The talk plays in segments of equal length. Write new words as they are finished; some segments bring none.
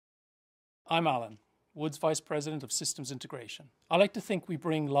I'm Alan, Wood's Vice President of Systems Integration. I like to think we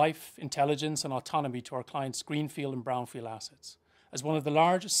bring life, intelligence and autonomy to our clients' greenfield and brownfield assets. As one of the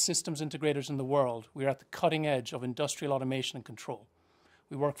largest systems integrators in the world, we are at the cutting edge of industrial automation and control.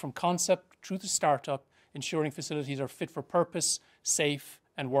 We work from concept through to startup, ensuring facilities are fit for purpose, safe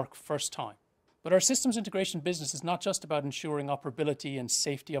and work first time. But our systems integration business is not just about ensuring operability and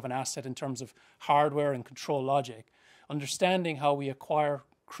safety of an asset in terms of hardware and control logic. Understanding how we acquire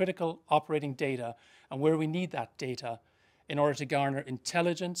critical operating data and where we need that data in order to garner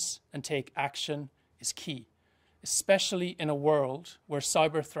intelligence and take action is key, especially in a world where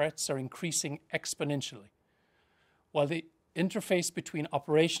cyber threats are increasing exponentially. While the interface between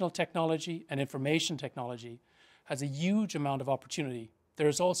operational technology and information technology has a huge amount of opportunity, there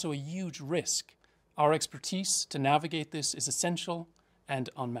is also a huge risk. Our expertise to navigate this is essential and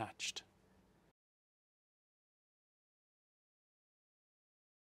unmatched.